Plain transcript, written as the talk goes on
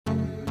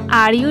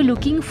Are you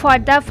looking for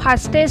the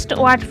fastest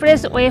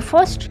WordPress web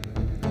host?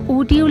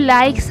 Would you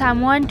like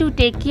someone to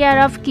take care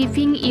of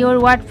keeping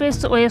your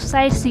WordPress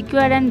website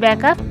secure and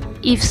backup?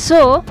 If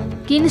so,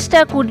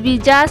 Kinsta could be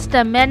just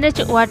the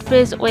managed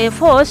WordPress web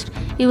host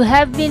you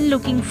have been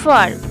looking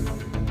for.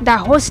 The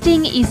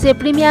hosting is a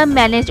premium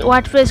managed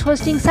WordPress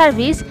hosting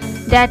service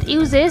that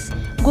uses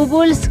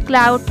Google's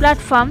cloud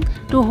platform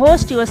to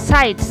host your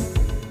sites.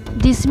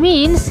 This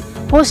means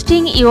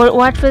hosting your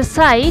WordPress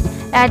site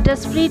at the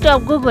speed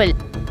of Google.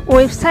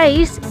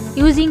 Websites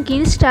using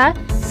Kinsta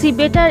see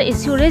better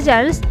SEO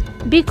results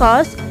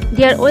because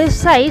their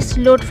websites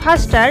load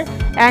faster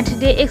and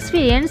they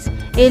experience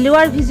a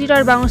lower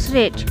visitor bounce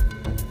rate.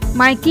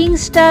 My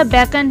Kinsta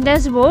backend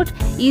dashboard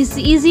is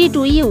easy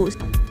to use.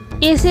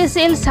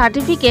 SSL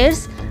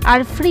certificates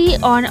are free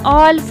on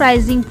all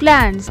pricing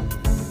plans.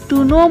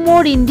 To know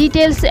more in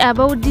details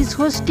about this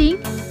hosting,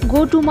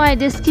 go to my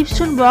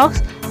description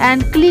box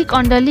and click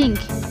on the link.